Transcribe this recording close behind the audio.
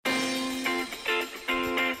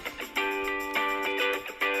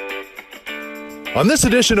On this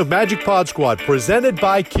edition of Magic Pod Squad, presented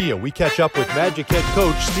by Kia, we catch up with Magic head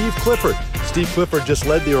coach Steve Clifford. Steve Clifford just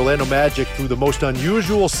led the Orlando Magic through the most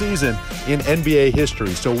unusual season in NBA history.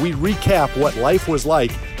 So we recap what life was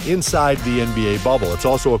like inside the NBA bubble. It's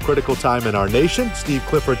also a critical time in our nation. Steve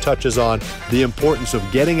Clifford touches on the importance of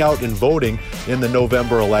getting out and voting in the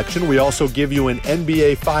November election. We also give you an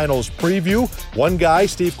NBA Finals preview. One guy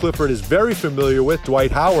Steve Clifford is very familiar with,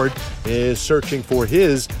 Dwight Howard, is searching for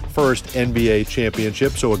his first NBA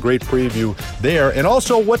championship, so a great preview there. And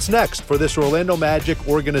also what's next for this Orlando Magic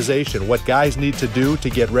organization, what guys need to do to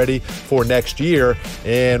get ready for next year,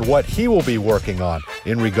 and what he will be working on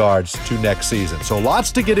in regards to next season. So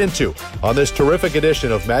lots to get into on this terrific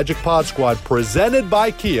edition of Magic Pod Squad, presented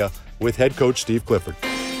by Kia, with head coach Steve Clifford.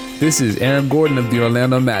 This is Aaron Gordon of the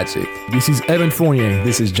Orlando Magic. This is Evan Fournier.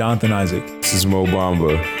 This is Jonathan Isaac. This is Mo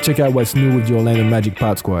Bamba. Check out what's new with the Orlando Magic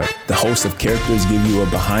Pod Squad. The host of characters give you a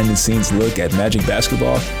behind-the-scenes look at Magic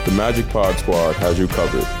basketball. The Magic Pod Squad has you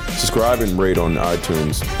covered. Subscribe and rate on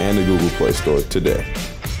iTunes and the Google Play Store today.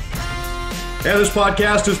 And this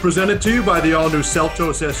podcast is presented to you by the all-new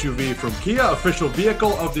Seltos SUV from Kia, official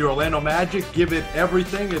vehicle of the Orlando Magic. Give it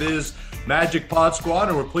everything. It is Magic Pod Squad,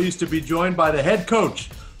 and we're pleased to be joined by the head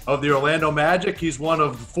coach of the Orlando Magic. He's one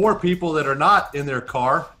of 4 people that are not in their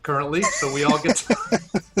car currently, so we all get to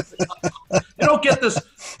you don't get this,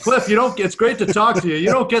 Cliff, it's great to talk to you.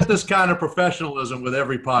 You don't get this kind of professionalism with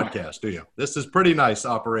every podcast, do you? This is pretty nice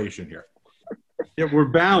operation here. Yeah, we're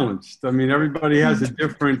balanced. I mean, everybody has a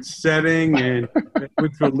different setting, and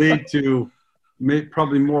which will lead to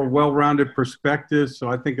probably more well-rounded perspectives. So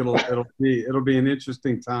I think it'll be an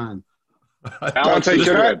interesting time. Alan,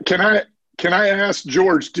 can I ask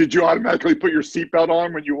George, did you automatically put your seatbelt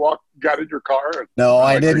on when you got in your car? No,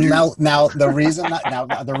 I didn't. Now the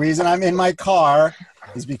reason I'm in my car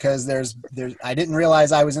is because I didn't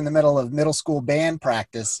realize I was in the middle of middle school band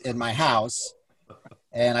practice in my house,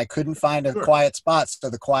 and I couldn't find a quiet spot. So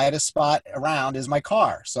the quietest spot around is my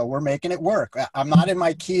car. So we're making it work. I'm not in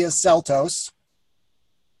my Kia Seltos.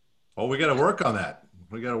 Oh, we got to work on that.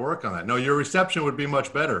 No, your reception would be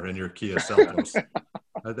much better in your Kia Seltos.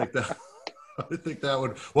 I think that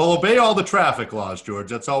would, obey all the traffic laws, George.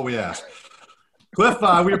 That's all we ask. Cliff,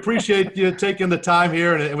 we appreciate you taking the time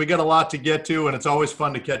here, and we got a lot to get to, and it's always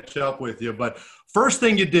fun to catch up with you. But first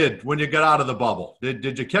thing you did when you got out of the bubble,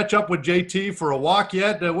 did you catch up with JT for a walk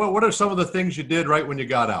yet? What are some of the things you did right when you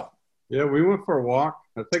got out? Yeah, we went for a walk.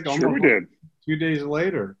 I think sure we did. 2 days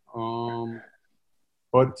later. I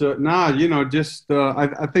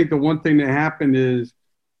think the one thing that happened is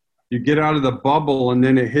you get out of the bubble and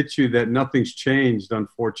then it hits you that nothing's changed,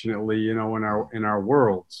 unfortunately, in our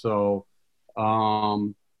world. So,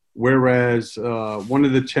 whereas one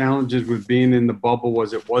of the challenges with being in the bubble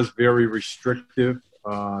was it was very restrictive.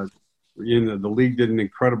 The league did an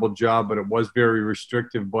incredible job, but it was very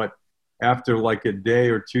restrictive. But after like a day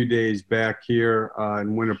or 2 days back here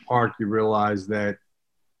in Winter Park, you realize that,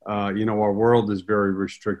 our world is very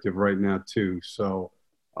restrictive right now too. So,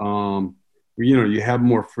 you have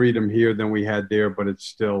more freedom here than we had there, but it's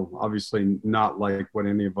still obviously not like what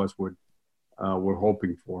any of us were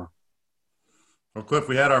hoping for. Well, Cliff,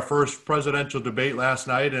 we had our first presidential debate last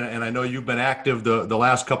night, and I know you've been active the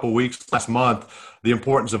last couple of weeks, last month, the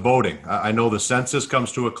importance of voting. I know the census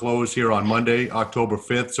comes to a close here on Monday, October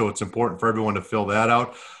 5th, so it's important for everyone to fill that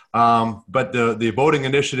out. But the voting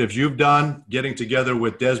initiatives you've done, getting together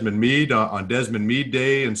with Desmond Meade on Desmond Meade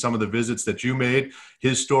Day and some of the visits that you made,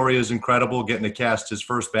 his story is incredible, getting to cast his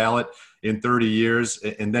first ballot in 30 years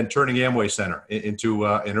and then turning Amway Center into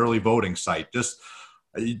an early voting site.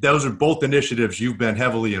 Those are both initiatives you've been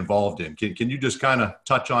heavily involved in. Can you just kind of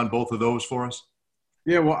touch on both of those for us?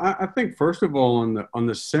 Yeah, well, I think first of all on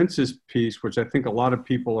the census piece, which I think a lot of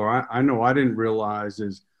people I know I didn't realize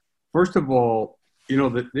is, first of all,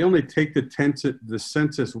 that they only take the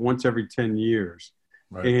census once every 10 years.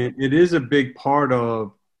 Right. And it is a big part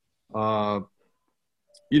of,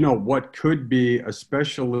 what could be,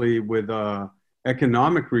 especially with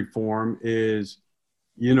economic reform is,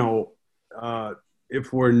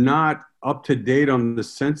 if we're not up to date on the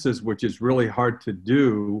census, which is really hard to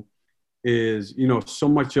do, is, so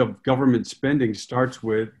much of government spending starts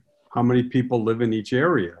with how many people live in each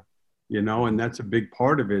area, and that's a big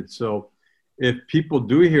part of it. So if people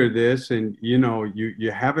do hear this and,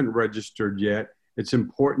 you haven't registered yet, it's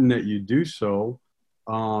important that you do so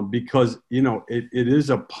because, it is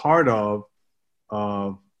a part of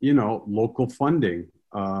local funding.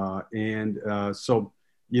 So,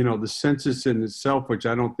 the census in itself, which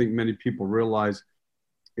I don't think many people realize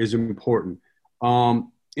is important.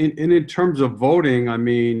 In terms of voting, I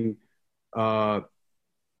mean,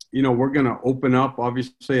 we're going to open up,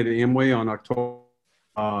 obviously, at Amway on October,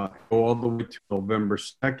 go all the way to November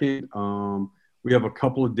 2nd. We have a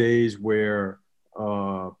couple of days where,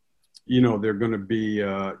 they're going to be,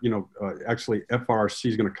 actually FRC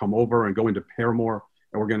is going to come over and go into Paramore,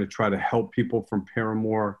 and we're going to try to help people from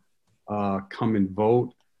Paramore come and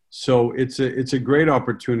vote. So it's a great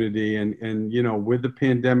opportunity. And with the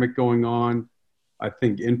pandemic going on, I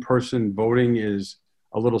think in-person voting is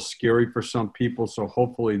a little scary for some people. So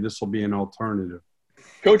hopefully this will be an alternative.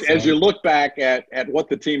 Coach, as you look back at what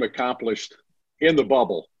the team accomplished in the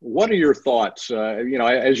bubble, what are your thoughts,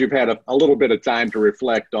 as you've had a little bit of time to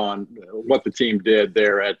reflect on what the team did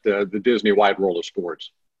there at the Disney Wide World of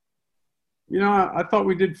Sports? I thought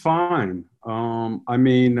we did fine. I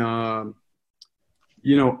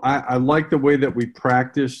like the way that we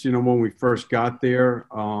practiced, when we first got there.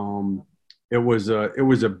 It was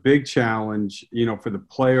a big challenge, for the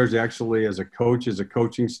players, actually, as a coach, as a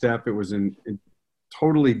coaching staff. It was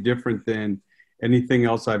totally different than anything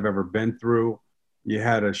else I've ever been through. You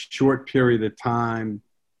had a short period of time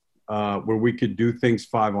where we could do things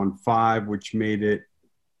 5-on-5, which made it,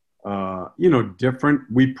 different.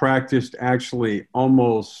 We practiced actually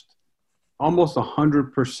almost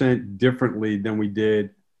 100% differently than we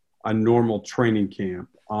did a normal training camp.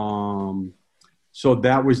 So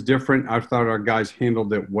that was different. I thought our guys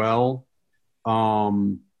handled it well.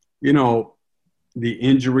 The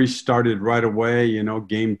injuries started right away,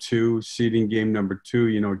 game 2, seeding game number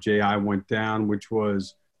 2, J.I. went down, which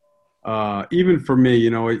was, even for me,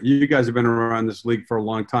 you guys have been around this league for a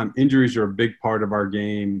long time. Injuries are a big part of our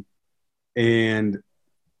game. And,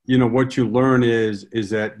 what you learn is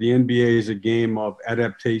that the NBA is a game of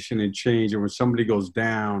adaptation and change. And when somebody goes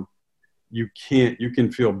down, you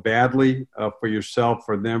can feel badly for yourself,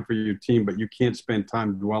 for them, for your team, but you can't spend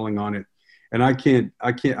time dwelling on it. And I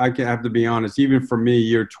have to be honest, even for me,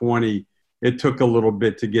 year 20, it took a little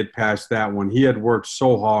bit to get past that one. He had worked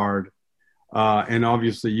so hard. And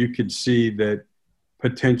obviously you could see that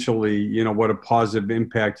potentially, what a positive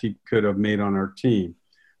impact he could have made on our team.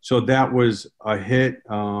 So that was a hit.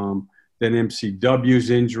 Then MCW's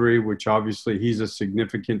injury, which obviously he's a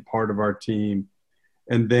significant part of our team.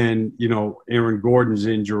 And then, Aaron Gordon's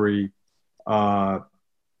injury,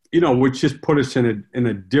 which just put us in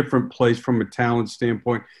a different place from a talent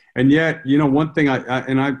standpoint. And yet, one thing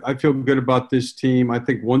I feel good about this team. I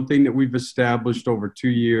think one thing that we've established over 2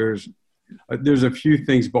 years, there's a few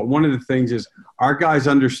things, but one of the things is our guys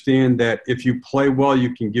understand that if you play well,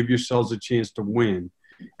 you can give yourselves a chance to win.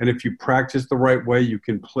 And if you practice the right way, you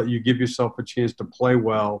give yourself a chance to play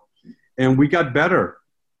well. And we got better.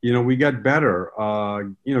 Gary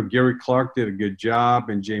Clark did a good job,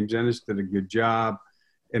 and James Ennis did a good job,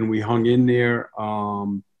 and we hung in there.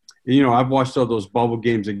 I've watched all those bubble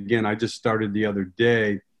games again. I just started the other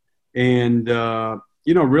day. And,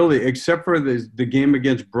 really, except for the game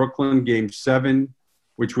against Brooklyn, game 7,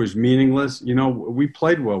 which was meaningless, we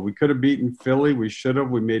played well. We could have beaten Philly. We should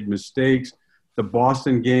have. We made mistakes. The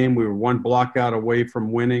Boston game, we were one block out away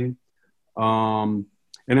from winning. And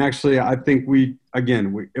actually, I think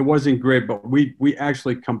it wasn't great, but we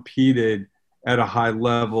actually competed at a high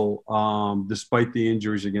level despite the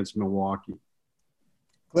injuries against Milwaukee.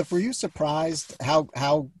 Cliff, were you surprised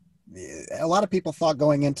how a lot of people thought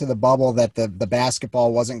going into the bubble that the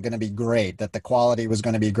basketball wasn't going to be great, that the quality was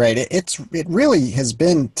going to be great? It really has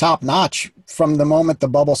been top notch from the moment the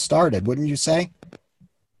bubble started, wouldn't you say?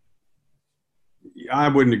 I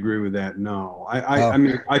wouldn't agree with that. No, I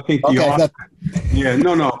think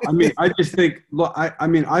I just think, look,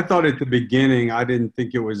 I thought at the beginning, I didn't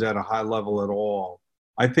think it was at a high level at all.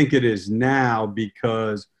 I think it is now,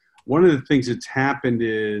 because one of the things that's happened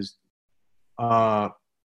is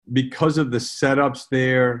because of the setups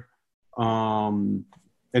there and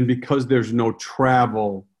because there's no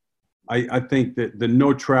travel, I think that the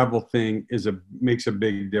no travel thing makes a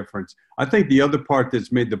big difference. I think the other part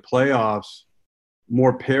that's made the playoffs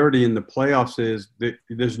more parity in the playoffs is that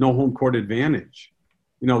there's no home court advantage.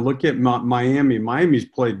 Look at Miami. Miami's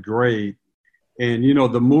played great. And,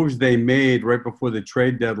 the moves they made right before the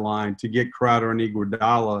trade deadline to get Crowder and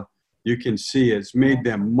Iguodala, you can see it's made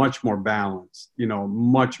them much more balanced,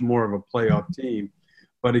 much more of a playoff team.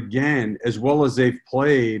 But again, as well as they've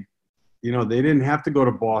played, they didn't have to go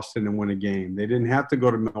to Boston and win a game. They didn't have to go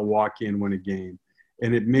to Milwaukee and win a game.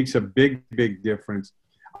 And it makes a big, big difference.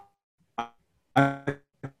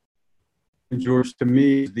 George, to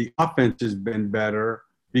me, the offense has been better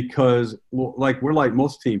because, we're like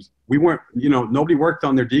most teams. We weren't, nobody worked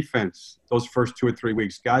on their defense those first 2 or 3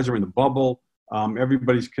 weeks. Guys are in the bubble.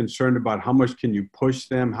 Everybody's concerned about how much can you push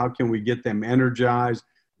them? How can we get them energized?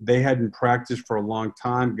 They hadn't practiced for a long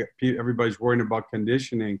time. Everybody's worrying about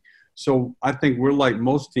conditioning. So I think we're like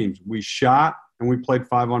most teams. We shot and we played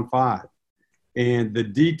 5-on-5. And the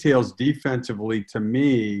details defensively, to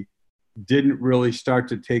me, didn't really start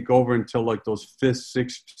to take over until like those 5th,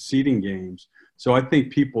 6th seeding games. So I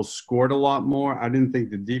think people scored a lot more. I didn't think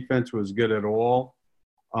the defense was good at all.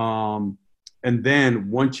 And then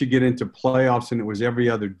once you get into playoffs and it was every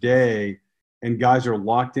other day and guys are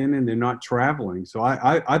locked in and they're not traveling. So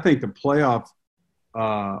I think the playoff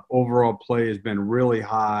overall play has been really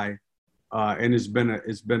high and it's been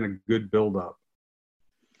a good buildup.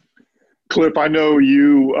 Clip, I know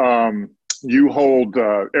you hold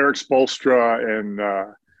Eric Spoelstra and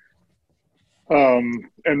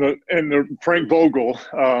Frank Vogel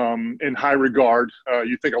in high regard.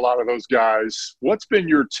 You think a lot of those guys. What's been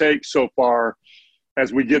your take so far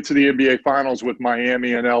as we get to the NBA Finals with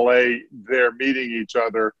Miami and LA? They're meeting each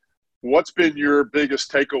other. What's been your biggest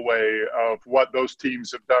takeaway of what those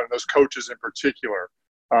teams have done, those coaches in particular,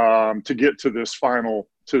 to get to the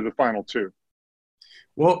final two?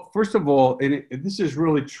 Well, first of all, and this is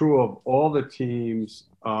really true of all the teams.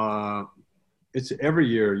 It's every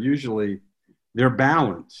year. Usually, they're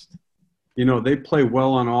balanced. You know, they play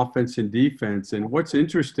well on offense and defense. And what's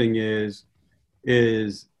interesting is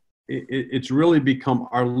it's really become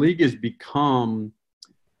 – our league has become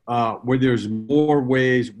where there's more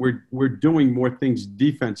ways. We're doing more things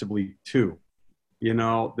defensively too. You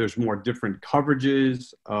know, there's more different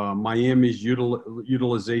coverages. Miami's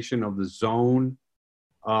utilization of the zone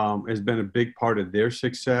has been a big part of their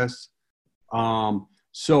success.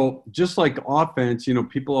 So just like offense, you know,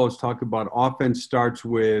 people always talk about offense starts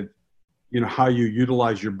with, you know, how you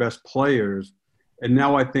utilize your best players. And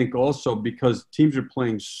now I think also because teams are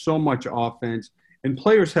playing so much offense and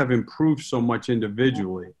players have improved so much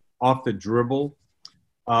individually off the dribble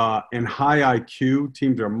and high IQ,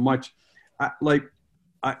 teams are much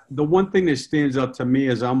the one thing that stands out to me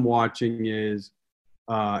as I'm watching is,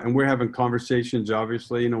 and we're having conversations,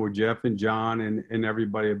 obviously, you know, with Jeff and John and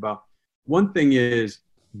everybody about one thing is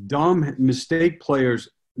dumb mistake players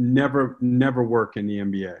never work in the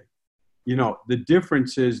NBA. You know, the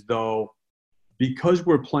difference is, though, because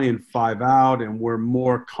we're playing 5 out and we're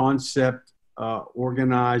more concept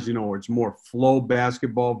organized, you know, it's more flow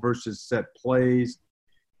basketball versus set plays,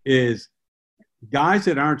 is guys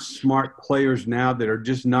that aren't smart players now that are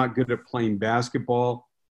just not good at playing basketball,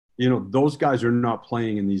 you know, those guys are not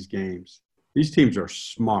playing in these games. These teams are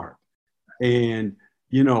smart. And,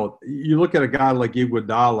 you know, you look at a guy like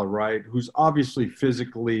Iguodala, right, who's obviously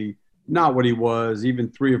physically not what he was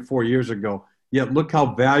even 3 or 4 years ago, yet look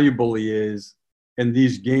how valuable he is in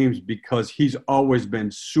these games because he's always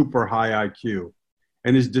been super high IQ.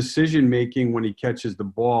 And his decision-making when he catches the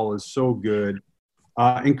ball is so good.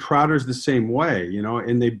 And Crowder's the same way, you know,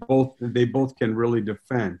 and they both can really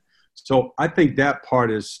defend. So I think that part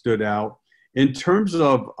has stood out. In terms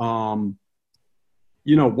of,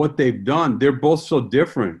 you know, what they've done, they're both so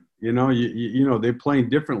different. You know, you know, they're playing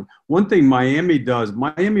differently. One thing Miami does,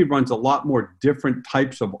 Miami runs a lot more different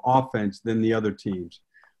types of offense than the other teams.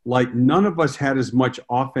 Like none of us had as much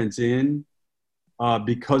offense in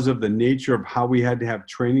because of the nature of how we had to have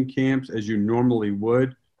training camps as you normally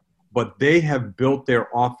would. But they have built their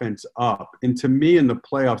offense up. And to me in the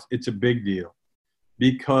playoffs, it's a big deal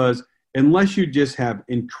because unless you just have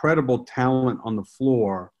incredible talent on the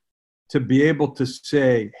floor to be able to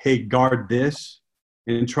say, hey, guard this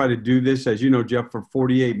and try to do this, as you know, Jeff, for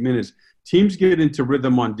 48 minutes, teams get into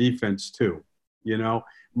rhythm on defense too. You know,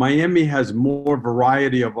 Miami has more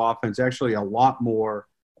variety of offense, actually a lot more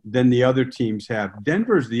than the other teams have.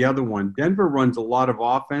 Denver's the other one. Denver runs a lot of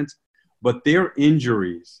offense, but their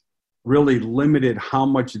injuries really limited how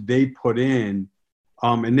much they put in.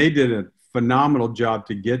 And they did a phenomenal job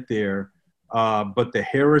to get there. But the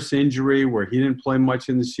Harris injury, where he didn't play much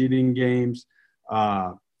in the seeding games,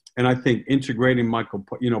 and I think integrating Michael,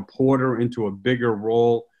 Porter into a bigger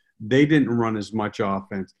role, they didn't run as much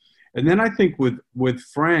offense. And then I think with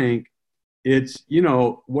Frank, it's, you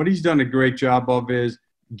know, what he's done a great job of is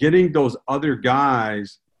getting those other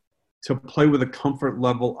guys to play with a comfort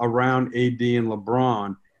level around AD and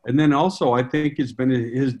LeBron. And then also I think it's been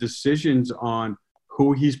his decisions on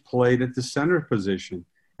who he's played at the center position.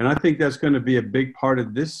 And I think that's going to be a big part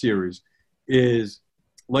of this series is,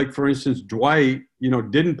 like, for instance, Dwight, you know,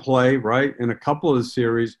 didn't play, right, in a couple of the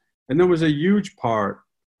series. And there was a huge part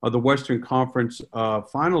of the Western Conference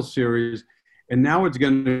final series. And now it's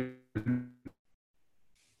going to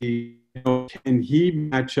be, you know, can he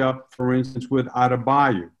match up, for instance, with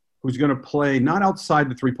Adebayo, who's going to play not outside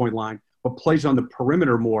the three-point line, but plays on the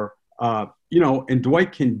perimeter more, you know, and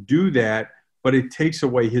Dwight can do that but it takes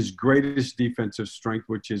away his greatest defensive strength,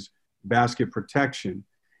 which is basket protection.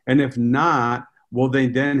 And if not, well, they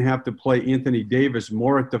then have to play Anthony Davis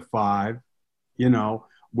more at the 5,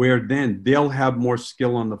 where then they'll have more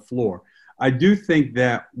skill on the floor. I do think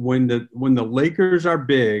that when the Lakers are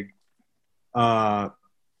big,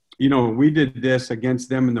 we did this against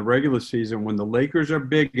them in the regular season. When the Lakers are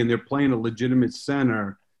big and they're playing a legitimate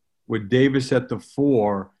center with Davis at the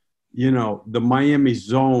 4, the Miami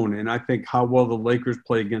zone, and I think how well the Lakers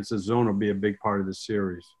play against the zone will be a big part of the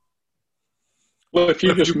series. Well, if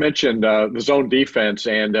you just mentioned the zone defense,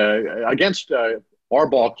 and against our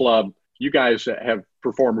ball club, you guys have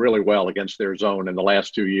performed really well against their zone in the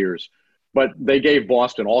last 2 years. But they gave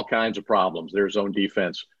Boston all kinds of problems, their zone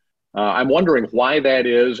defense. I'm wondering why that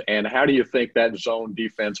is, and how do you think that zone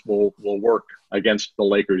defense will work against the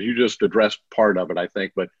Lakers? You just addressed part of it, I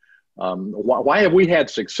think, but why have we had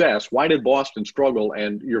success? Why did Boston struggle?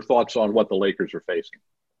 And your thoughts on what the Lakers are facing?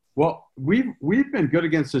 Well, we've been good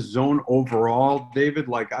against the zone overall, David.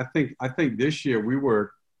 Like I think this year we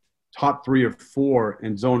were top 3 or 4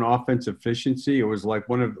 in zone offense efficiency. It was like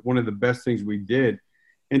one of the best things we did.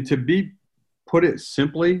 And to put it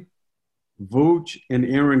simply, Vooch and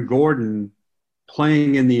Aaron Gordon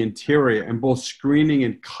playing in the interior and both screening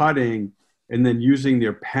and cutting and then using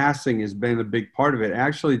their passing has been a big part of it.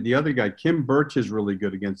 Actually, the other guy, Kim Birch, is really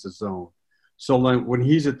good against the zone. So when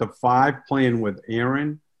he's at the 5 playing with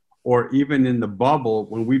Aaron, or even in the bubble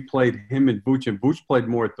when we played him and Vooch played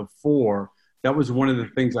more at the 4, that was one of the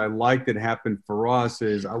things I liked that happened for us.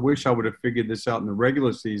 Is I wish I would have figured this out in the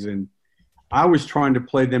regular season. I was trying to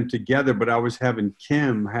play them together, but I was having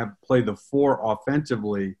Kim play the 4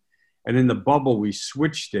 offensively. And in the bubble, we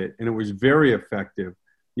switched it, and it was very effective.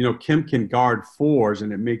 Kim can guard 4s,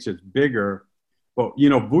 and it makes it bigger. But,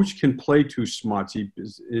 Vooch can play 2 spots,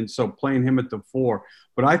 and so playing him at the 4.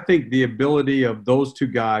 But I think the ability of those 2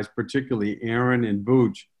 guys, particularly Aaron and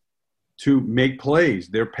Vooch, to make plays,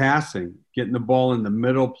 they're passing, getting the ball in the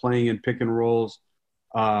middle, playing in pick and rolls,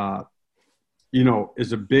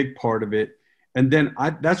 is a big part of it. And then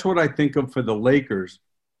that's what I think of for the Lakers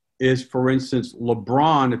is, for instance,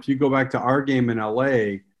 LeBron, if you go back to our game in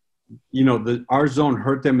L.A., our zone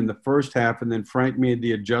hurt them in the first half, and then Frank made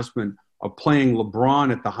the adjustment of playing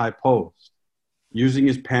LeBron at the high post, using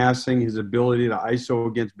his passing, his ability to ISO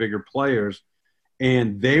against bigger players.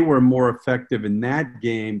 And they were more effective in that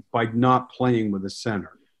game by not playing with a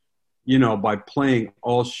center, by playing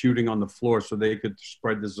all shooting on the floor so they could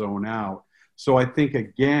spread the zone out. So I think,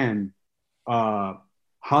 again, how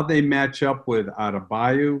they match up with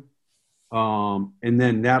Adebayo, and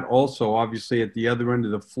then that also, obviously, at the other end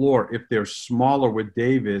of the floor, if they're smaller with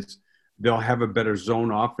Davis, they'll have a better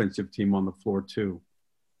zone offensive team on the floor too.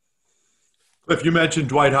 Cliff, you mentioned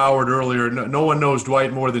Dwight Howard earlier. No one knows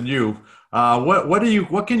Dwight more than you.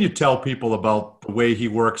 What can you tell people about the way he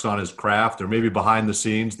works on his craft, or maybe behind the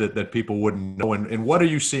scenes that people wouldn't know? And what are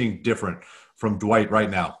you seeing different from Dwight right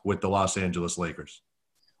now with the Los Angeles Lakers?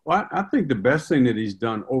 Well, I think the best thing that he's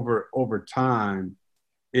done over time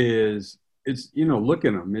is look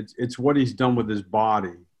at him. It's what he's done with his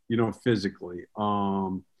body, physically.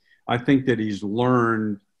 I think that he's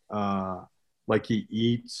learned like he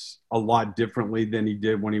eats a lot differently than he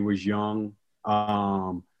did when he was young.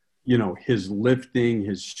 His lifting,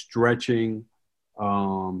 his stretching,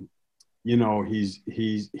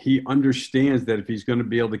 he understands that if he's going to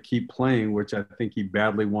be able to keep playing, which I think he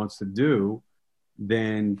badly wants to do,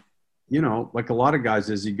 then, like a lot of guys,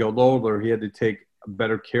 as he got older, he had to take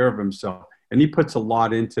better care of himself. And he puts a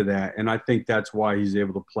lot into that. And I think that's why he's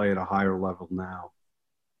able to play at a higher level now.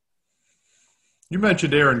 You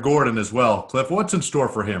mentioned Aaron Gordon as well, Cliff. What's in store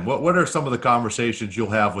for him? What are some of the conversations you'll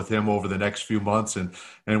have with him over the next few months, and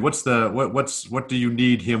what do you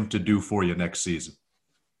need him to do for you next season?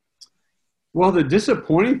 Well, the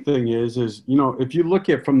disappointing thing is if you look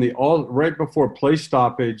at from right before play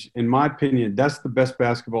stoppage, in my opinion, that's the best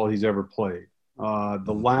basketball he's ever played.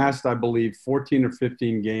 The last, I believe, 14 or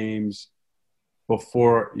 15 games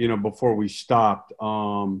before we stopped,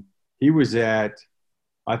 he was at,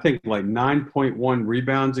 I think, like 9.1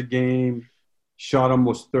 rebounds a game, shot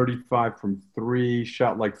almost 35 from 3,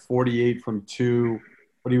 shot like 48 from 2,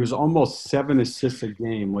 but he was almost 7 assists a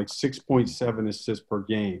game, like 6.7 assists per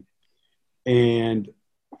game. And,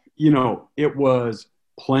 it was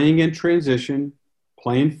playing in transition,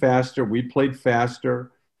 playing faster. We played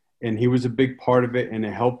faster, and he was a big part of it, and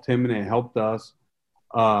it helped him and it helped us.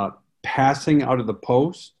 Passing out of the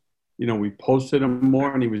post, we posted him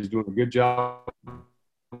more, and he was doing a good job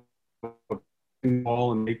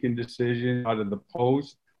ball and making decisions out of the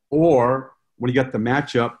post, or when he got the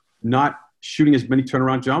matchup, not shooting as many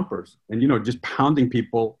turnaround jumpers and, just pounding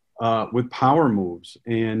people with power moves.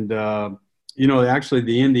 And, actually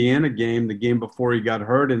the Indiana game, the game before he got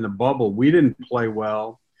hurt in the bubble, we didn't play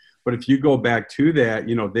well. But if you go back to that,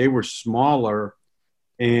 they were smaller.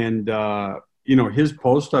 And, his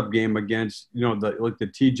post-up game against,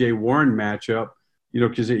 the TJ Warren matchup,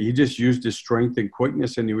 because he just used his strength and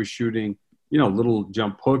quickness, and he was shooting, little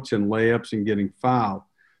jump hooks and layups and getting fouled.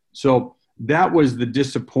 So that was the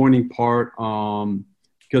disappointing part,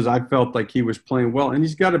 because I felt like he was playing well, and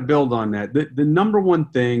he's got to build on that. The number one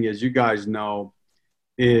thing, as you guys know,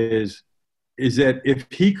 is that if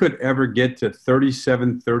he could ever get to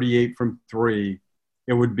 37, 38 from three,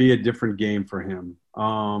 it would be a different game for him.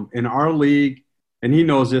 In our league, and he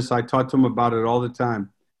knows this, I talk to him about it all the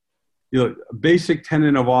time, a basic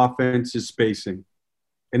tenet of offense is spacing.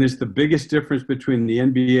 And it's the biggest difference between the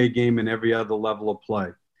NBA game and every other level of play.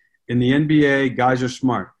 In the NBA, guys are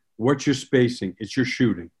smart. What's your spacing? It's your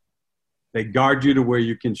shooting. They guard you to where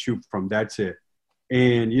you can shoot from. That's it.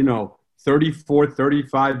 And, 34,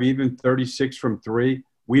 35, even 36 from three,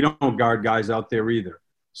 we don't guard guys out there either.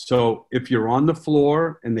 So if you're on the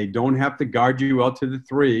floor and they don't have to guard you out to the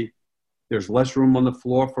three, there's less room on the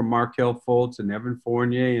floor for Markelle Fultz and Evan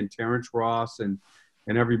Fournier and Terrence Ross and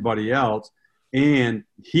everybody else. And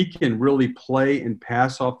he can really play and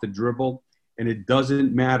pass off the dribble, and it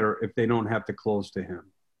doesn't matter if they don't have to close to him.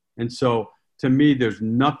 And so, to me, there's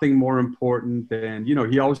nothing more important than,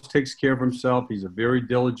 he always takes care of himself. He's a very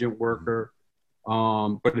diligent worker.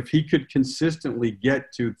 But if he could consistently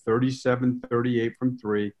get to 37, 38 from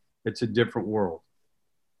three, it's a different world.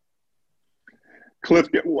 Cliff,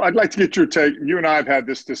 I'd like to get your take. You and I have had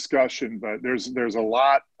this discussion, but there's a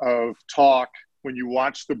lot of talk when you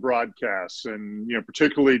watch the broadcasts, and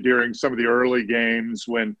particularly during some of the early games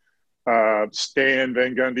when Stan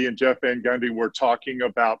Van Gundy and Jeff Van Gundy were talking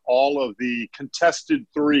about all of the contested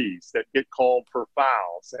threes that get called for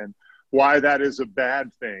fouls and why that is a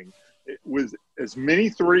bad thing. With as many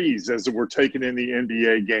threes as were taken in the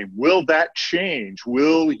NBA game, will that change?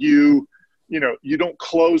 Will you don't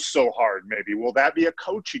close so hard maybe? Will that be a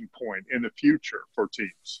coaching point in the future for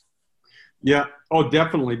teams? Yeah. Oh,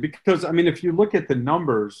 definitely. Because, if you look at the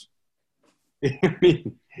numbers,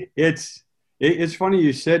 it's funny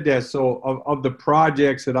you said that. So of the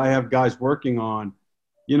projects that I have guys working on,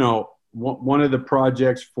 one of the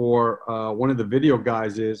projects for one of the video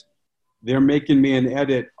guys is they're making me an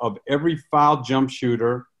edit of every foul jump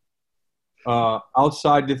shooter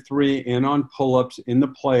outside the three and on pull-ups in the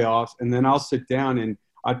playoffs. And then I'll sit down and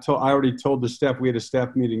I already told the staff, we had a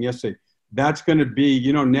staff meeting yesterday. That's going to be,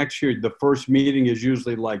 next year, the first meeting is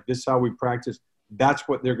usually like, this is how we practice. That's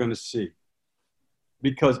what they're going to see,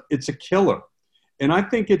 because it's a killer. And I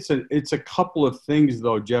think it's a couple of things,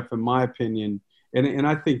 though, Jeff, in my opinion, and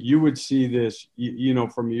I think you would see this,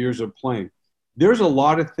 from years of playing. There's a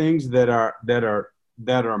lot of things that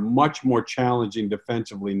are much more challenging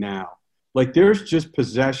defensively now. Like, there's just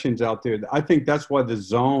possessions out there. I think that's why the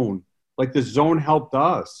zone helped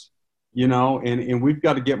us. And we've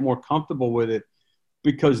got to get more comfortable with it,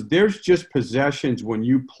 because there's just possessions when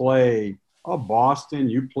you play Boston,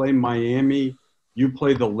 you play Miami, you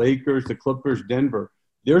play the Lakers, the Clippers, Denver.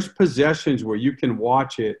 There's possessions where you can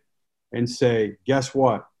watch it and say, guess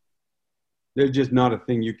what? There's just not a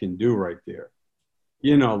thing you can do right there.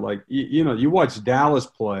 You watch Dallas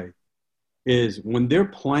play is when they're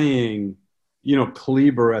playing,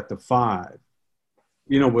 Kleber at the five,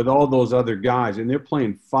 with all those other guys, and they're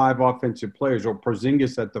playing five offensive players, or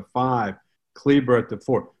Porzingis at the five, Kleber at the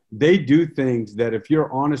four. They do things that, if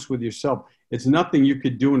you're honest with yourself, it's nothing you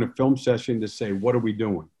could do in a film session to say, what are we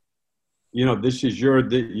doing? This is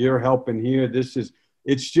you're helping here.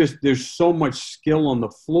 It's just, there's so much skill on the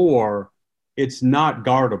floor. It's not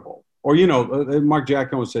guardable. Or, Mark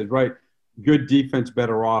Giacomo says, right, good defense,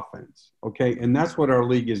 better offense. Okay. And that's what our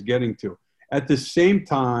league is getting to. At the same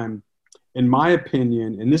time, in my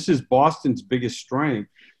opinion, and this is Boston's biggest strength,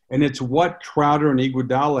 and it's what Crowder and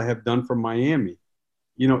Iguodala have done for Miami.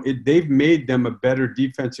 They've made them a better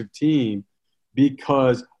defensive team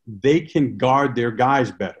because they can guard their guys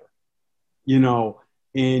better.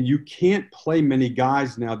 And you can't play many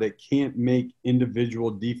guys now that can't make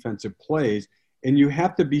individual defensive plays, and you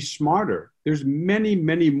have to be smarter. There's many,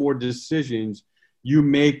 many more decisions you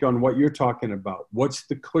make on what you're talking about. What's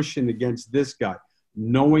the cushion against this guy?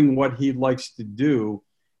 Knowing what he likes to do,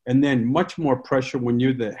 and then much more pressure when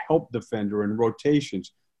you're the help defender in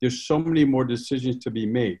rotations. There's so many more decisions to be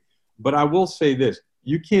made. But I will say this,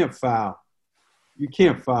 you can't foul. You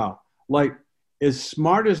can't foul. Like, as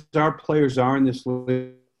smart as our players are in this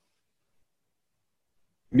league,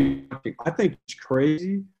 I think it's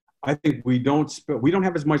crazy. I think we don't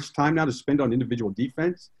have as much time now to spend on individual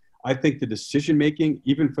defense. I think the decision making,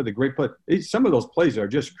 even for the great play, some of those plays are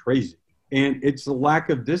just crazy, and it's the lack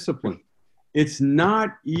of discipline. It's not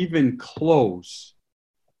even close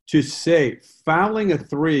to say fouling a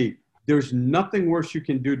three. There's nothing worse you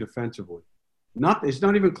can do defensively. It's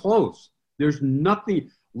not even close. There's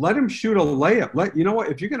nothing. Let him shoot a layup. You know what?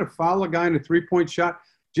 If you're going to foul a guy in a 3-point shot,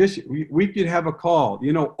 we could have a call.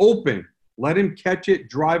 Open. Let him catch it,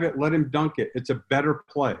 drive it, let him dunk it. It's a better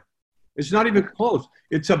play. It's not even close.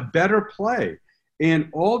 It's a better play. And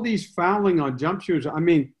all these fouling on jump shooters, I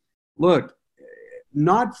mean, look,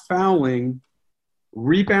 not fouling,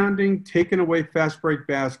 rebounding, taking away fast break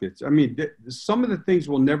baskets. I mean, some of the things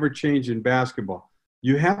will never change in basketball.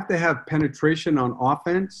 You have to have penetration on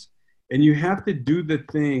offense, and you have to do the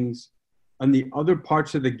things on the other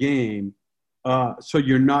parts of the game so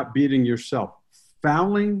you're not beating yourself.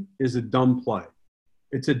 Fouling is a dumb play.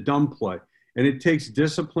 It's a dumb play. And it takes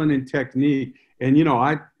discipline and technique. And,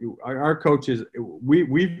 our coaches,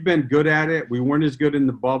 we've been good at it. We weren't as good in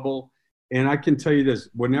the bubble. And I can tell you this,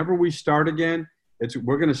 whenever we start again,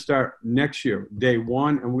 we're going to start next year, day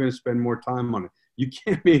one, and we're going to spend more time on it. You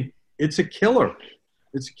can't mean it's a killer.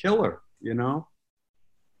 It's a killer,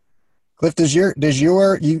 Cliff,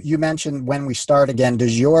 you mentioned when we start again,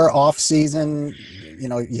 does your off season,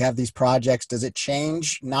 you have these projects, does it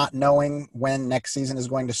change not knowing when next season is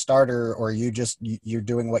going to start, or you're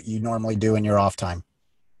doing what you normally do in your off time?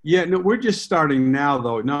 Yeah, no, we're just starting now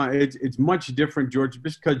though. No, it's much different, George,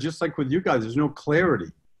 because just like with you guys, there's no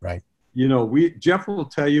clarity. Right. Jeff will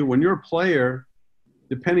tell you when you're a player,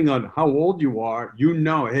 depending on how old you are,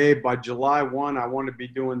 hey, by July 1, I want to be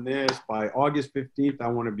doing this. By August 15th, I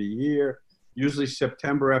want to be here. Usually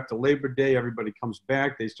September after Labor Day, everybody comes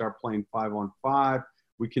back. They start playing 5-on-5.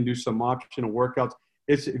 We can do some optional workouts.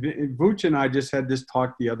 Vooch and I just had this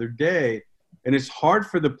talk the other day, and it's hard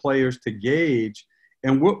for the players to gauge.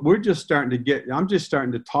 And we're just I'm just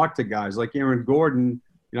starting to talk to guys like Aaron Gordon.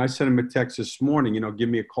 I sent him a text this morning, give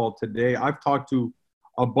me a call today. I've talked to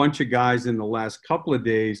a bunch of guys in the last couple of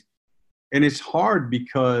days, and it's hard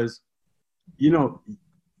because, the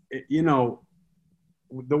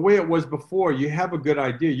way it was before, you have a good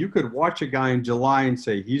idea. You could watch a guy in July and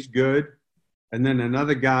say he's good, and then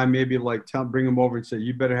another guy maybe bring him over and say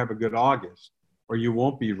you better have a good August or you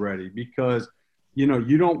won't be ready, because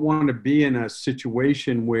you don't want to be in a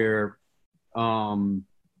situation where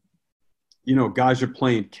guys are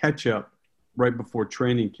playing catch up right before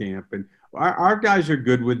training camp. And our guys are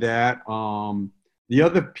good with that. The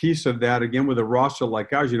other piece of that, again, with a roster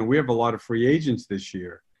like ours, we have a lot of free agents this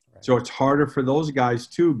year. Right. So it's harder for those guys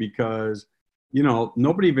too, because,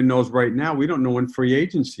 nobody even knows right now. We don't know when free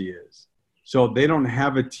agency is. So they don't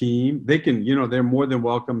have a team. They can, they're more than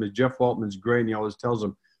welcome. Jeff Waltman's great, and he always tells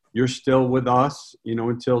them, you're still with us,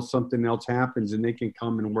 until something else happens, and they can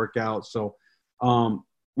come and work out. So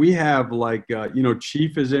we have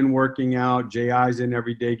Chief is in working out, J.I.'s in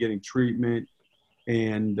every day getting treatment.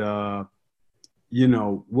 And,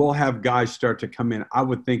 we'll have guys start to come in, I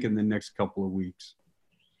would think, in the next couple of weeks.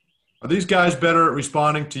 Are these guys better at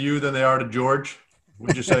responding to you than they are to George,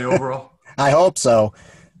 would you say, overall? I hope so.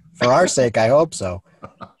 For our sake, I hope so.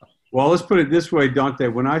 Well, let's put it this way, Dante.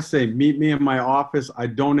 When I say meet me in my office, I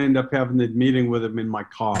don't end up having the meeting with him in my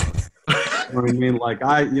car. You know what I mean?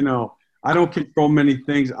 I don't control many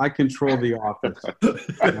things. I control the office.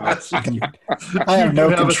 I have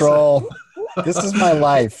no control. This is my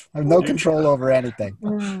life. I have no control over anything.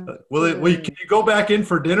 Can you go back in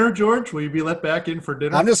for dinner, George? Will you be let back in for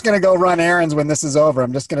dinner? I'm just going to go run errands when this is over.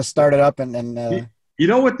 I'm just going to start it up and You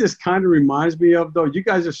know what this kind of reminds me of, though? You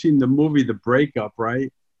guys have seen the movie The Breakup,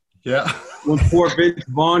 right? Yeah. When poor Vince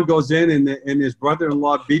Vaughn goes in and his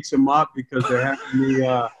brother-in-law beats him up because they're having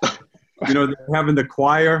they're having the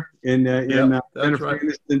choir in Jennifer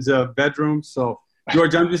Aniston's bedroom. So,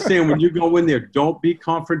 George, I'm just saying, when you go in there, don't be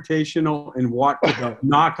confrontational and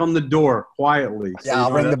knock on the door quietly. So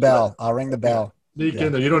I'll ring the bell. I'll ring the bell. Sneak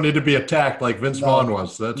in there. You don't need to be attacked like Vince Vaughn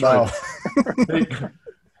was. That's right. Hey,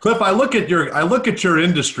 Cliff, I look at your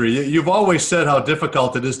industry. You've always said how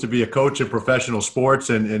difficult it is to be a coach in professional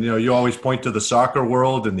sports, and you always point to the soccer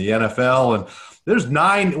world and the NFL. And there's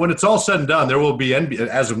 9. When it's all said and done, there will be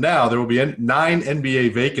as of now there will be 9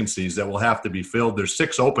 NBA vacancies that will have to be filled. There's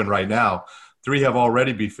 6 open right now. 3 have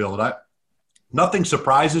already been filled. Nothing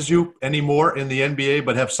surprises you anymore in the NBA,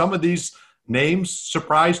 but have some of these names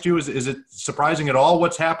surprised you? Is it surprising at all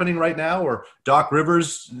what's happening right now, or Doc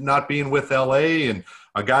Rivers not being with LA, and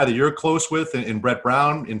a guy that you're close with in Brett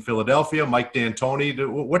Brown in Philadelphia, Mike D'Antoni?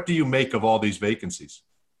 What do you make of all these vacancies?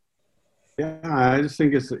 Yeah, I just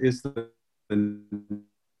think it's the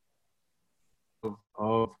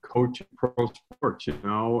of coaching pro sports, you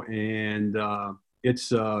know, and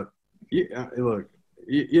it's look,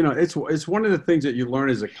 you know, it's one of the things that you learn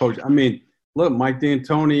as a coach. I mean, look, Mike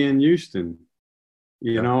D'Antoni in Houston,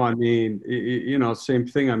 you know, I mean, you know, same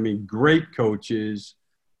thing. I mean, great coaches,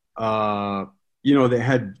 you know, they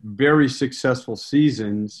had very successful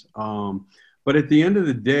seasons. But at the end of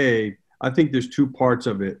the day, I think there's two parts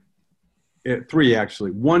of it. Three,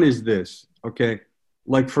 actually. One is this, okay?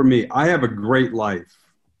 Like for me, I have a great life.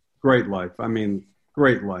 Great life. I mean,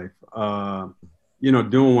 great life. You know,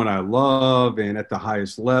 doing what I love and at the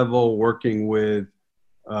highest level, working with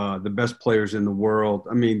the best players in the world.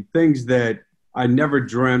 I mean, things that I never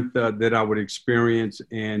dreamt that I would experience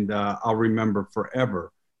and I'll remember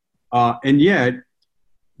forever. And yet,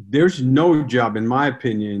 there's no job, in my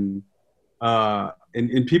opinion,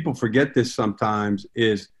 and people forget this sometimes,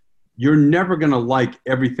 is you're never going to like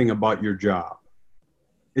everything about your job.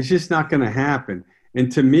 It's just not going to happen. And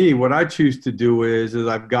to me, what I choose to do is, as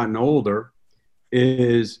I've gotten older,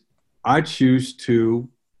 is I choose to,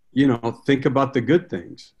 you know, think about the good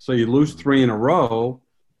things. So you lose 3 in a row,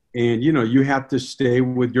 and, you know, you have to stay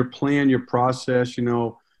with your plan, your process, you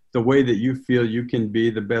know, the way that you feel you can be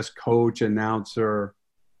the best coach, announcer,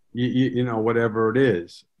 you know, whatever it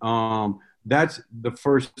is. That's the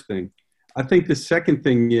first thing. I think the second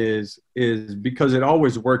thing is because it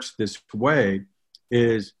always works this way,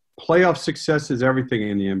 is playoff success is everything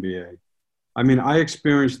in the NBA. I mean, I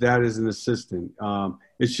experienced that as an assistant.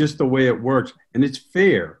 It's just the way it works, and it's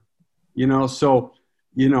fair, you know. So,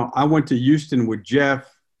 you know, I went to Houston with Jeff.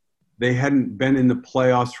 They hadn't been in the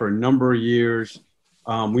playoffs for a number of years.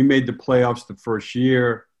 We made the playoffs the first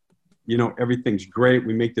year. You know, everything's great.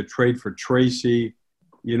 We make the trade for Tracy.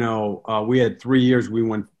 You know, we had 3 years. We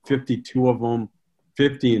won 52 of them,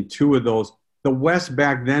 50 in 2 of those. The West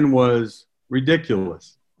back then was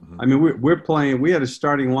ridiculous. I mean, we're playing. We had a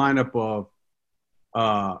starting lineup of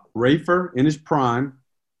Rafer in his prime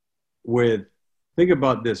with, think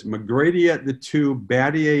about this, McGrady at the 2,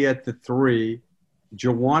 Battier at the 3,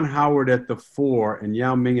 Juwan Howard at the 4, and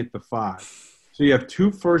Yao Ming at the 5. So you have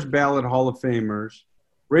 2 first ballot Hall of Famers.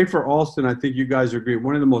 Rafer Alston, I think you guys agree,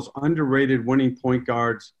 one of the most underrated winning point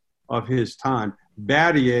guards of his time.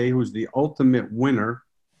 Battier, who's the ultimate winner,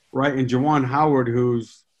 right? And Juwan Howard,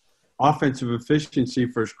 whose offensive efficiency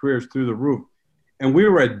for his career is through the roof. And we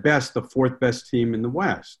were at best the 4th best team in the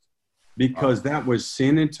West, because that was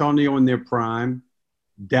San Antonio in their prime,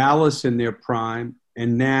 Dallas in their prime,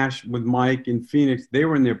 and Nash with Mike in Phoenix. They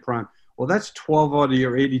were in their prime. Well, that's 12 out of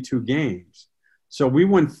your 82 games. So we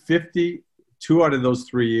won 52 out of those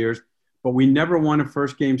 3 years, but we never won a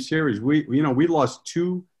first game series. We lost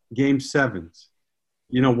 2 game 7s,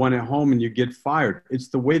 you know, one at home and you get fired. It's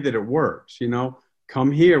the way that it works, you know.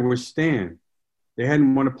 Come here with Stan. They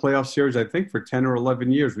hadn't won a playoff series, I think, for 10 or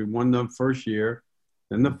 11 years. We won the first year,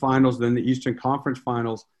 then the finals, then the Eastern Conference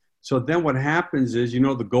Finals. So then what happens is, you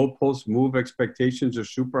know, the goalposts move, expectations are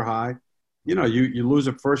super high. You know, you lose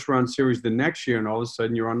a first-round series the next year, and all of a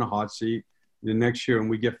sudden you're on the hot seat the next year and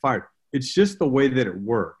we get fired. It's just the way that it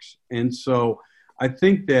works. And so I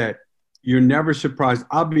think that you're never surprised.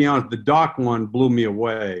 I'll be honest, the Doc one blew me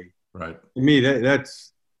away. Right. To me,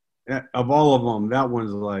 that's of all of them, that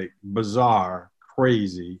one's like bizarre,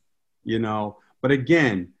 crazy, you know. But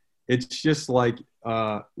again, it's just like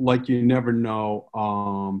you never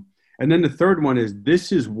know. And then the third one is,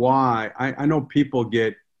 this is why I know people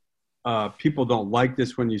people don't like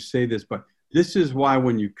this when you say this, but this is why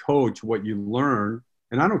when you coach, what you learn,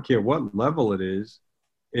 and I don't care what level it is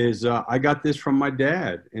I got this from my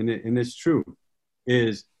dad, and it's true,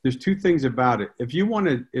 is there's 2 things about it. If you want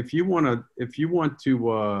to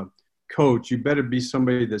coach, you better be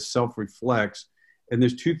somebody that self-reflects. And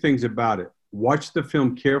there's 2 things about it. Watch the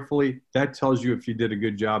film carefully. That tells you if you did a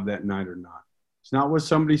good job that night or not. It's not what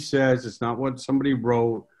somebody says. It's not what somebody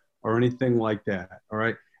wrote or anything like that. All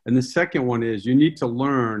right. And the second one is, you need to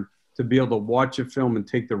learn to be able to watch a film and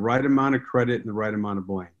take the right amount of credit and the right amount of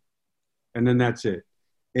blame. And then that's it.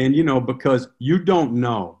 And, you know, because you don't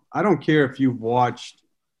know. I don't care if you've watched.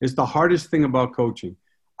 It's the hardest thing about coaching.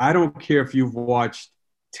 I don't care if you've watched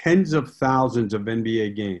tens of thousands of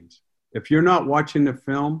NBA games. If you're not watching the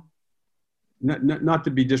film, not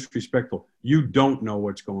to be disrespectful, you don't know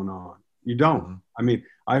what's going on. You don't. Mm-hmm. I mean,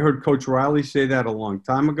 I heard Coach Riley say that a long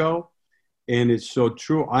time ago, and it's so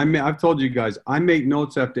true. I've told you guys, I make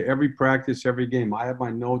notes after every practice, every game. I have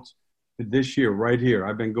my notes for this year right here.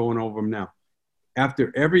 I've been going over them now.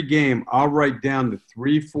 After every game, I'll write down the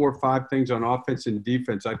 3, 4, 5 things on offense and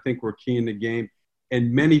defense I think were key in the game.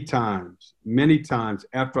 And many times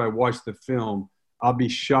after I watch the film, I'll be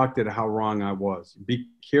shocked at how wrong I was. Be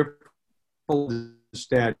careful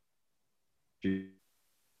stat. He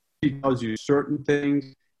tells you certain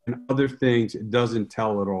things, and other things it doesn't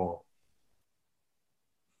tell at all.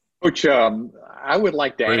 Coach, I would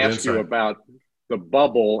like to ask you about the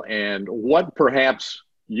bubble and what perhaps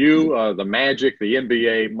you, the Magic, the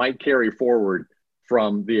NBA, might carry forward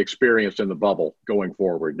from the experience in the bubble going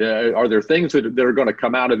forward. Are there things that are going to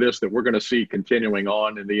come out of this that we're going to see continuing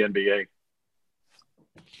on in the NBA?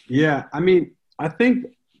 Yeah, I mean, I think,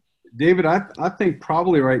 David, I think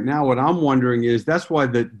probably right now what I'm wondering is that's why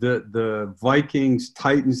the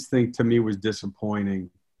Vikings-Titans thing to me was disappointing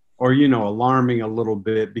or, alarming a little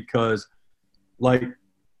bit because, like,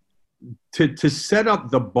 to set up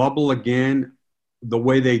the bubble again the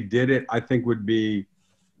way they did it, I think would be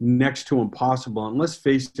next to impossible. And let's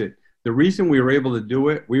face it, the reason we were able to do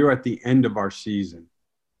it, we were at the end of our season.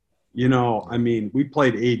 I mean, we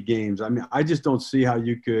played 8 games. I mean, I just don't see how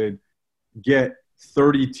you could get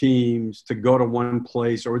 30 teams to go to one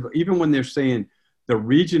place, or even when they're saying the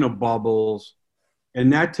regional bubbles,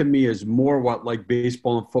 and that to me is more what like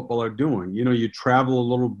baseball and football are doing. You travel a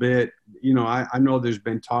little bit. I know there's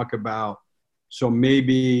been talk about, so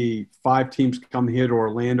maybe 5 teams come here to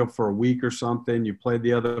Orlando for a week or something. You play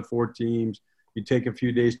the other 4 teams. You take a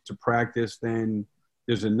few days to practice. Then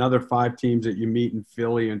there's another 5 teams that you meet in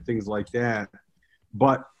Philly and things like that.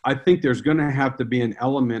 But I think there's going to have to be an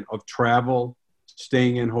element of travel,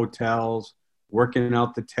 staying in hotels, working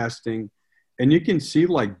out the testing. And you can see,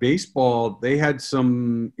 like baseball, they had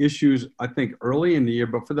some issues, I think, early in the year,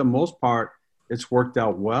 but for the most part, it's worked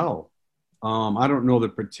out well. I don't know the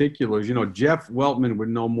particulars. Jeff Weltman would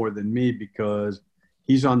know more than me because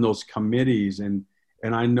he's on those committees, and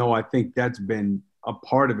I think that's been a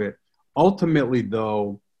part of it. Ultimately,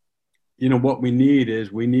 though, what we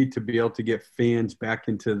need to be able to get fans back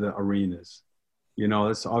into the arenas.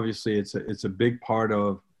 That's obviously it's a big part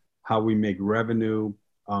of how we make revenue.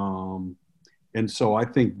 And so I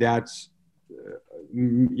think that's,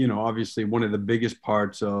 obviously one of the biggest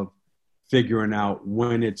parts of figuring out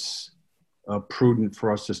when it's prudent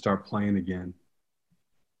for us to start playing again.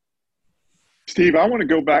 Steve, I want to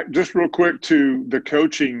go back just real quick to the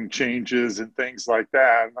coaching changes and things like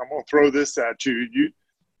that. And I'm going to throw this at you.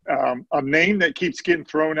 A name that keeps getting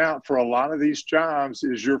thrown out for a lot of these jobs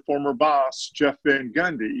is your former boss, Jeff Van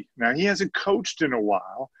Gundy. Now, he hasn't coached in a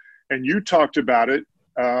while, and you talked about it,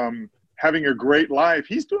 having a great life.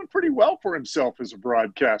 He's doing pretty well for himself as a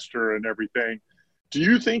broadcaster and everything. Do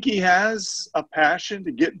you think he has a passion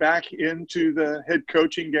to get back into the head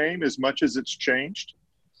coaching game as much as it's changed?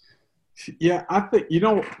 Yeah, I think,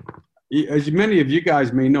 as many of you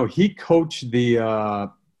guys may know, he coached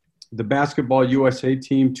the Basketball USA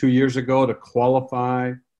team 2 years ago to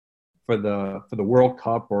qualify for the World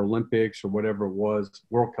Cup or Olympics or whatever it was,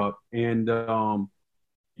 World Cup. And,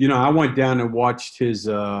 I went down and watched his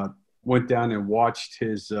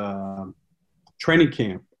training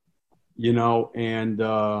camp, and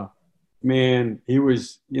man, he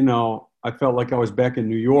was, I felt like I was back in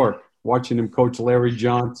New York watching him coach Larry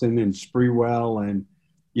Johnson and Sprewell and,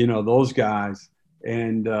 those guys.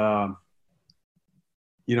 And,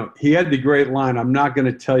 he had the great line. I'm not going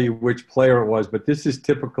to tell you which player it was, but this is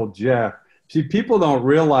typical Jeff. See, people don't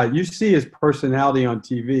realize, you see his personality on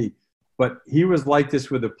TV, but he was like this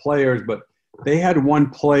with the players. But they had one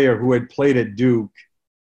player who had played at Duke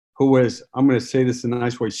who was, I'm going to say this in a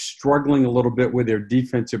nice way, struggling a little bit with their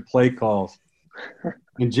defensive play calls.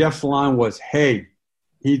 And Jeff's line was, hey,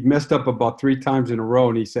 he'd messed up about 3 times in a row,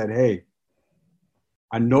 and he said, hey,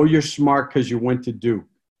 I know you're smart because you went to Duke,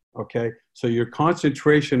 okay? So your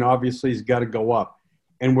concentration obviously has got to go up.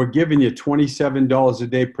 And we're giving you $27 a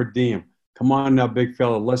day per diem. Come on now, big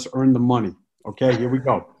fella, let's earn the money. Okay, here we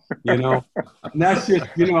go. And that's just,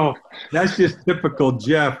 that's just typical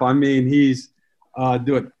Jeff. I mean, he's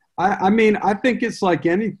doing. I think it's like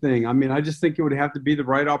anything. I mean, I just think it would have to be the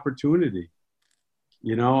right opportunity.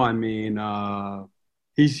 He's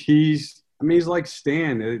like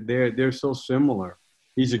Stan. They're so similar.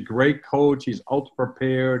 He's a great coach. He's ultra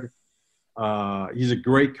prepared. He's a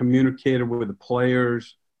great communicator with the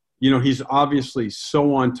players. He's obviously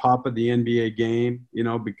so on top of the NBA game,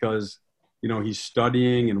 because, he's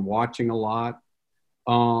studying and watching a lot.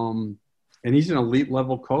 And he's an elite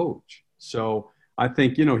level coach. So I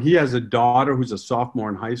think, he has a daughter who's a sophomore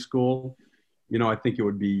in high school. I think it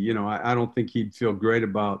would be, I don't think he'd feel great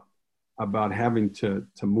about having to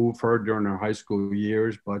move her during her high school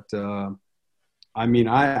years. But, I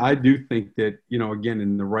do think that, again,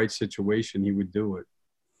 in the right situation, he would do it.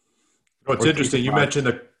 It's interesting. You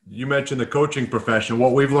mentioned the coaching profession.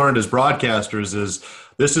 What we've learned as broadcasters is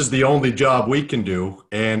this is the only job we can do,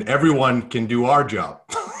 and everyone can do our job.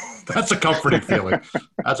 That's a comforting feeling.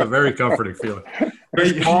 That's a very comforting feeling.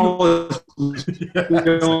 Chris Paul is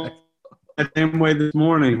the same way this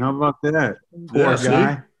morning. How about that? Poor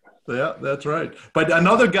guy. Yeah, that's right. But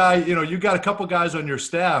another guy, you got a couple guys on your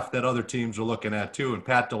staff that other teams are looking at too. And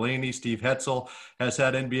Pat Delaney, Steve Hetzel has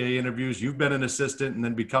had NBA interviews. You've been an assistant and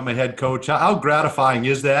then become a head coach. How gratifying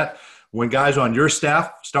is that when guys on your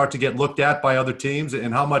staff start to get looked at by other teams?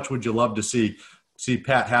 And how much would you love to see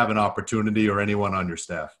Pat have an opportunity, or anyone on your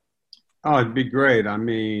staff? Oh, it'd be great. I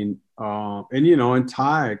mean, and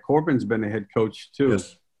Ty Corbin's been a head coach too.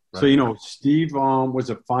 Yes, right. So, Steve was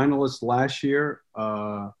a finalist last year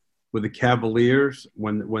with the Cavaliers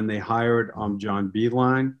when they hired John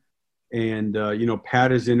Beilein. And,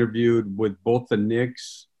 Pat has interviewed with both the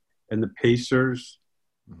Knicks and the Pacers,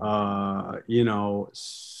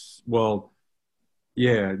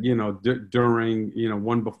 during,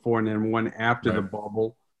 one before and then one after the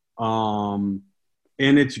bubble. And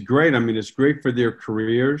it's great. I mean, it's great for their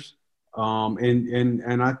careers.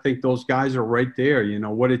 And I think those guys are right there.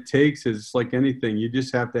 What it takes is like anything. You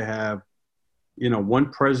just have to have,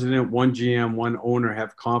 one president, one GM, one owner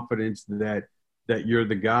have confidence that you're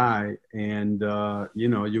the guy, and,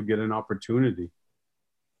 you'll get an opportunity.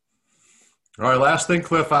 All right, last thing,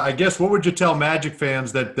 Cliff, I guess what would you tell Magic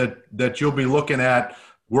fans that you'll be looking at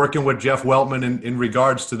working with Jeff Weltman in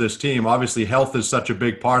regards to this team? Obviously, health is such a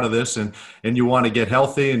big part of this, and you want to get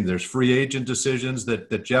healthy, and there's free agent decisions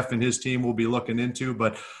that Jeff and his team will be looking into.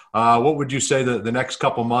 But what would you say that the next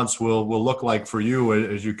couple months will look like for you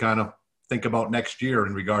as you kind of think about next year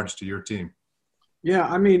in regards to your team? Yeah,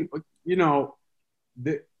 I mean,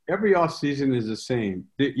 every offseason is the same.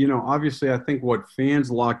 Obviously, I think what fans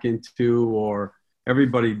lock into, or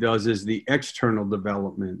everybody does, is the external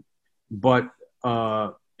development. But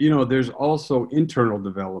there's also internal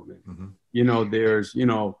development. There's,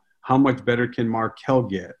 how much better can Markelle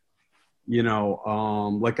get?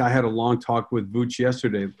 Like I had a long talk with Vooch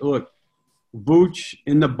yesterday. Look, Vooch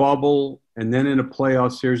in the bubble and then in a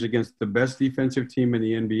playoff series against the best defensive team in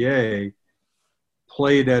the NBA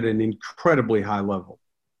played at an incredibly high level.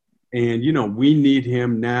 And, we need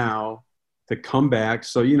him now to come back.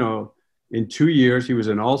 So, in 2 years, he was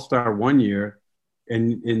an all-star 1 year.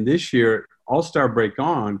 And in this year, all-star break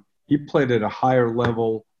on, he played at a higher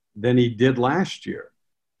level than he did last year.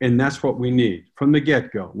 And that's what we need from the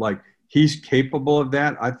get-go. Like, he's capable of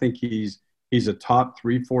that. I think he's a top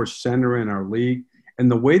 3-4 center in our league. And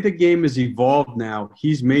the way the game has evolved now,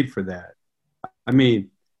 he's made for that. I mean,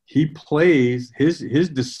 he plays, his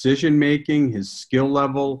decision-making, his skill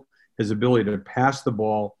level, his ability to pass the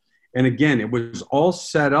ball. And again, it was all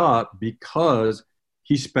set up because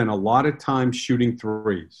he spent a lot of time shooting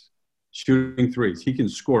threes. He can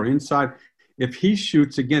score inside. If he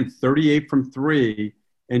shoots, again, 38 from 3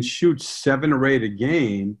 and shoots 7 or 8 a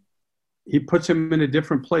game, he puts him in a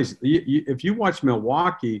different place. If you watch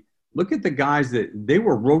Milwaukee, look at the guys that they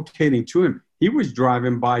were rotating to him. He was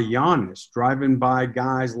driving by Giannis, driving by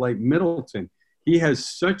guys like Middleton. He has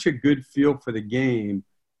such a good feel for the game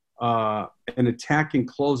and attacking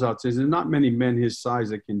closeouts. There's not many men his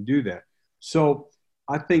size that can do that. So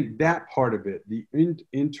I think that part of it, the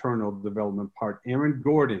internal development part, Aaron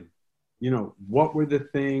Gordon, what were the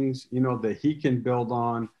things, that he can build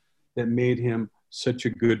on that made him such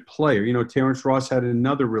a good player? Terrence Ross had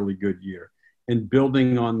another really good year, and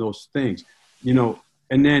building on those things,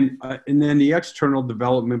 and then the external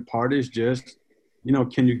development part is just,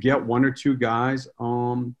 can you get 1 or 2 guys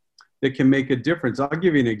that can make a difference? I'll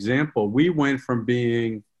give you an example. We went from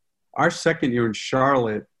being our second year in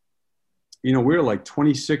Charlotte, we were like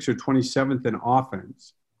 26th or 27th in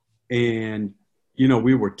offense. And,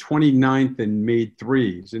 we were 29th in made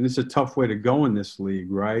threes. And it's a tough way to go in this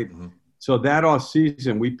league, right? Mm-hmm. So that off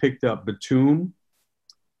season, we picked up Batum,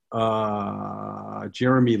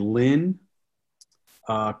 Jeremy Lin,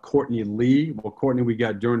 Courtney Lee. Well, Courtney we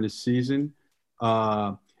got during the season.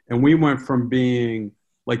 And we went from being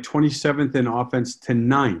like 27th in offense to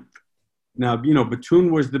 9th. Now,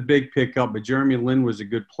 Batum was the big pickup, but Jeremy Lin was a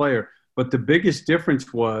good player. But the biggest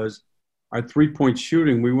difference was our three-point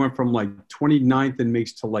shooting. We went from like 29th in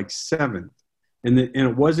makes to like 7th. And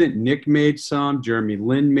it wasn't Nick made some, Jeremy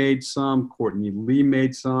Lin made some, Courtney Lee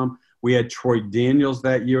made some. We had Troy Daniels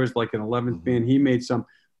that year as like an 11th man. He made some.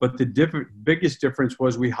 But the biggest difference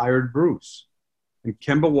was we hired Bruce. And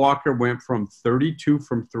Kemba Walker went from 32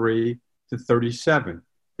 from 3 to 37.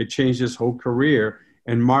 It changed his whole career.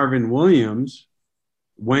 And Marvin Williams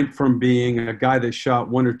went from being a guy that shot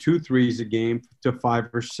 1 or 2 threes a game to 5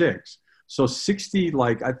 or 6. So 60,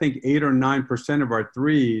 I think 8 or 9% of our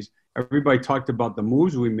threes, everybody talked about the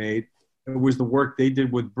moves we made. it was the work they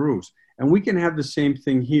did with Bruce. And we can have the same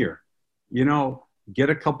thing here. You know, get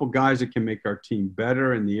a couple guys that can make our team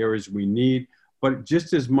better in the areas we need. But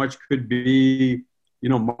just as much could be, you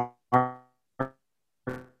know, from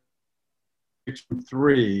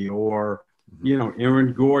 3 or, you know,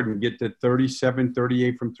 Aaron Gordon get to 37,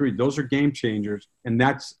 38 from 3. Those are game changers, and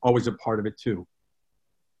that's always a part of it too.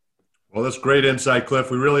 Well, that's great insight,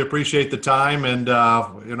 Cliff. We really appreciate the time. And,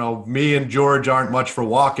 you know, me and George aren't much for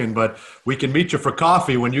walking, but we can meet you for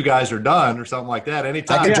coffee when you guys are done or something like that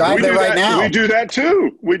anytime. I can drive there right now. We do that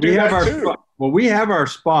too. We have our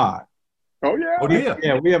spot. Oh, yeah. Oh, yeah.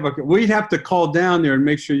 Yeah, we'd have to call down there and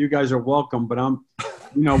make sure you guys are welcome. But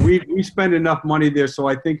you know, we spend enough money there. So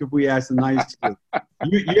I think if we ask nicely,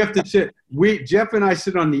 you have to sit. Jeff and I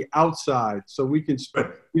sit on the outside, so we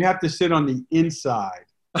have to sit on the inside.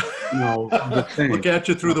 You know, the thing. Look at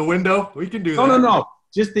you through the window. We can do that. No.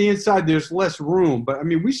 Just the inside. There's less room, but I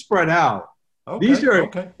mean, we spread out. Okay, these are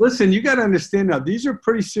listen. You got to understand now. These are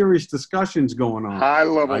pretty serious discussions going on. High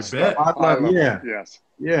level stuff. Yeah. Yes.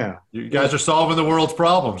 Yeah. You guys are solving the world's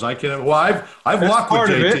problems. I can. Well, I've walked with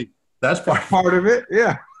JT. That's part of it.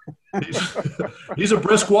 Yeah. He's a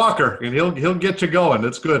brisk walker, and he'll get you going.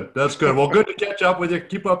 That's good. That's good. Well, good to catch up with you.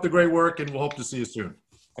 Keep up the great work, and we'll hope to see you soon.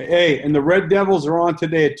 Hey, and the Red Devils are on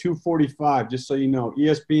today at 2:45, just so you know.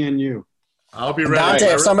 ESPNU. I'll be ready.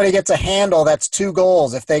 Dante, if somebody gets a handle, that's 2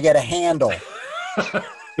 goals if they get a handle.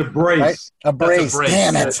 The brace. Right? A brace.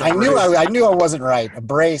 Damn it. I knew I wasn't right. A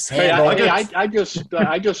brace, handle. I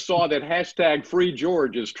just saw that hashtag Free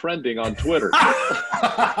George is trending on Twitter.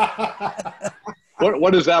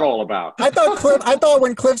 What is that all about? I thought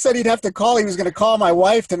when Cliff said he'd have to call, he was going to call my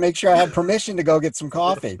wife to make sure I had permission to go get some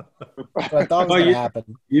coffee. But I thought it was going to happen.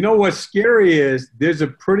 You know what's scary is there's a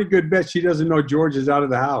pretty good bet she doesn't know George is out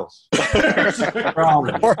of the house.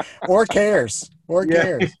 or cares. Or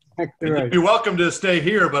cares. Exactly right. You're welcome to stay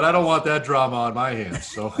here, but I don't want that drama on my hands.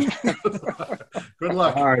 So good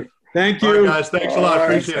luck. All right. Thank you. All right, guys. Thanks a lot.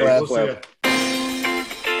 Appreciate it. We'll see you.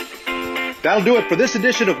 That'll do it for this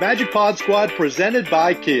edition of Magic Pod Squad presented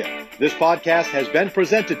by Kia. This podcast has been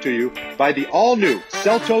presented to you by the all-new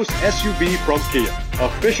Seltos SUV from Kia,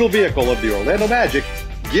 official vehicle of the Orlando Magic.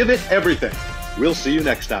 Give it everything. We'll see you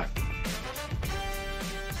next time.